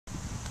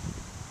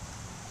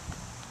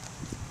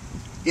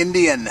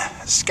Indian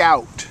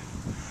Scout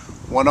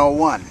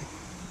 101.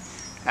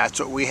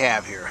 That's what we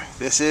have here.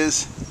 This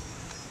is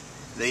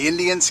the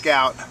Indian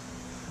Scout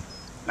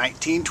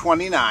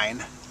 1929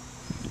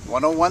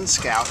 101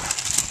 Scout.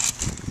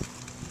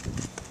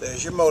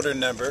 There's your motor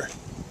number,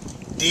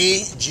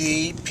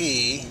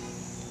 DGP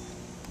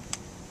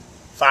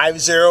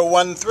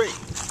 5013.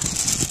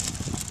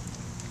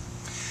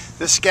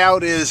 This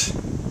Scout is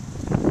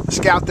a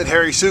Scout that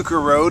Harry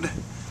Suker rode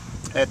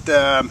at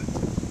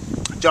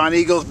John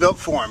Eagles built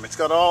for him. It's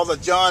got all the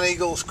John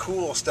Eagles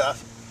cool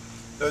stuff.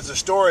 There's a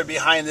story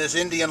behind this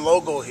Indian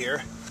logo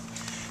here.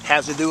 It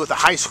has to do with the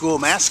high school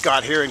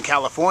mascot here in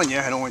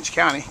California, in Orange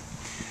County.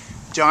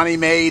 Johnny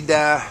made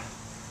the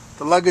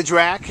luggage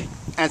rack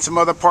and some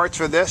other parts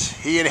for this.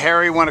 He and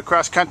Harry went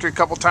across country a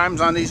couple times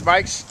on these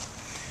bikes.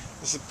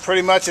 This is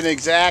pretty much an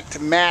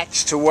exact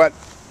match to what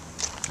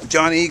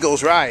John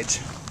Eagles rides.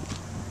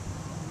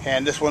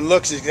 And this one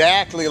looks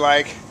exactly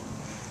like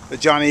the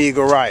Johnny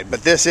Eagle ride.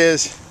 But this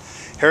is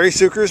Harry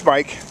Suker's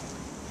bike.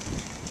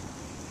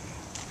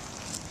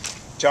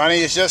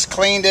 Johnny has just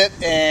cleaned it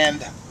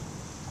and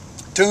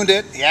tuned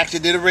it. He actually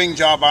did a ring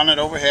job on it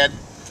overhead.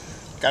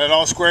 Got it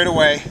all squared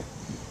away.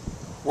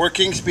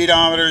 Working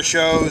speedometer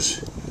shows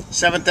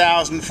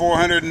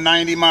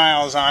 7,490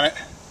 miles on it.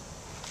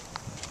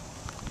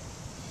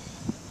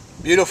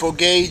 Beautiful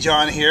gauge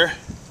on here.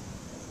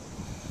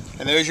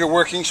 And there's your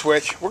working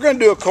switch. We're going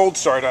to do a cold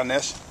start on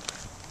this.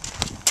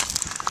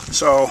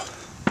 So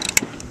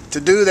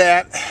to do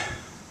that,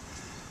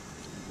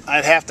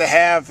 I'd have to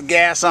have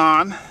gas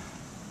on.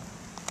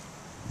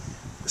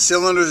 The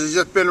cylinders have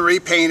just been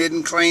repainted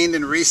and cleaned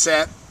and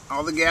reset.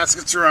 All the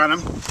gaskets are on them.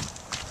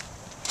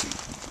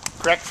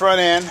 Correct front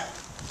end.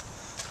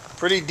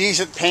 Pretty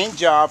decent paint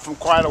job from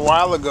quite a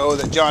while ago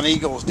that John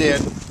Eagles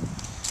did.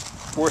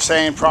 We're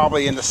saying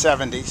probably in the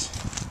 70s.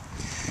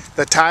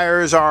 The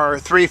tires are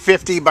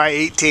 350 by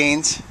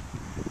 18s.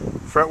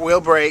 Front wheel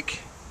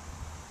brake.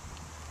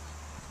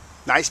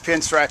 Nice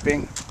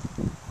pinstriping.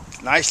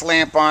 Nice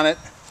lamp on it.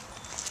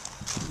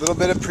 A little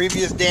bit of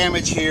previous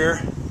damage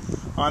here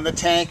on the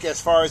tank as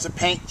far as the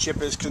paint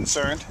chip is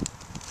concerned.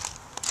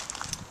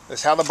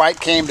 That's how the bike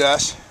came to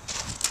us.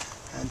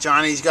 And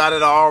Johnny's got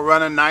it all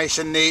running nice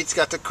and neat. It's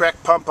got the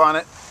correct pump on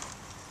it.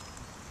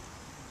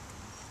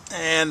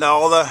 And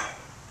all the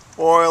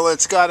oil.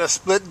 It's got a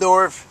split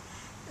door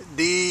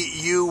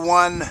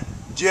DU1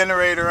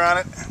 generator on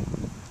it.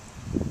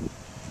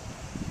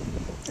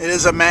 It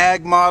is a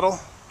mag model.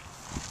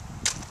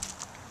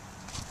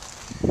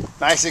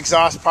 Nice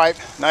exhaust pipe,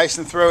 nice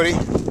and throaty.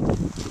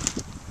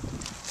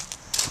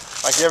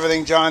 Like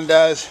everything John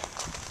does,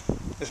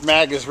 this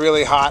mag is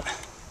really hot.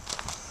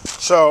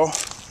 So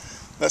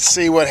let's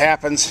see what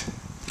happens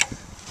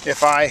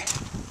if I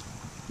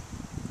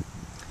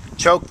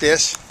choke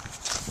this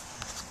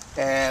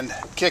and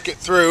kick it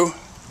through.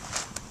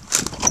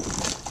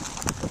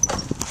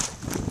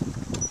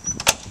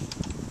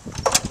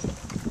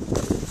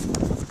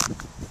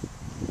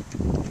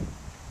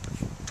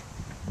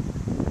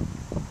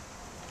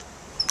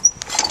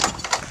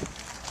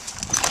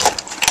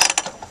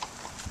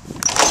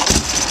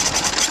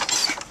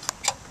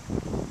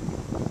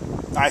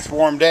 Nice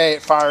warm day,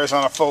 it fires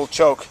on a full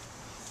choke.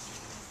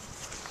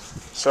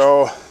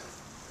 So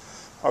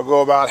I'll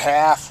go about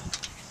half,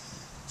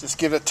 just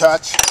give it a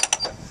touch.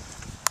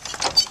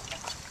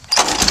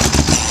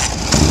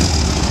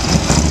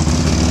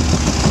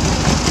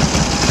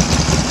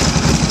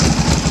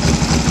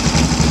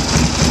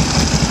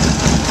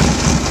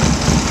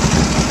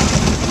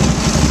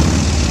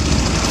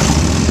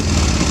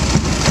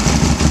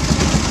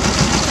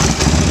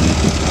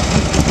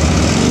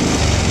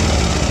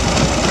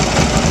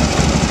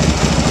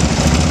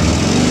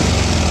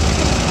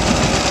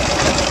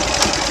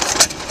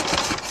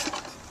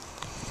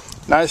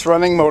 Nice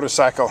running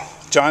motorcycle,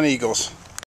 John Eagles.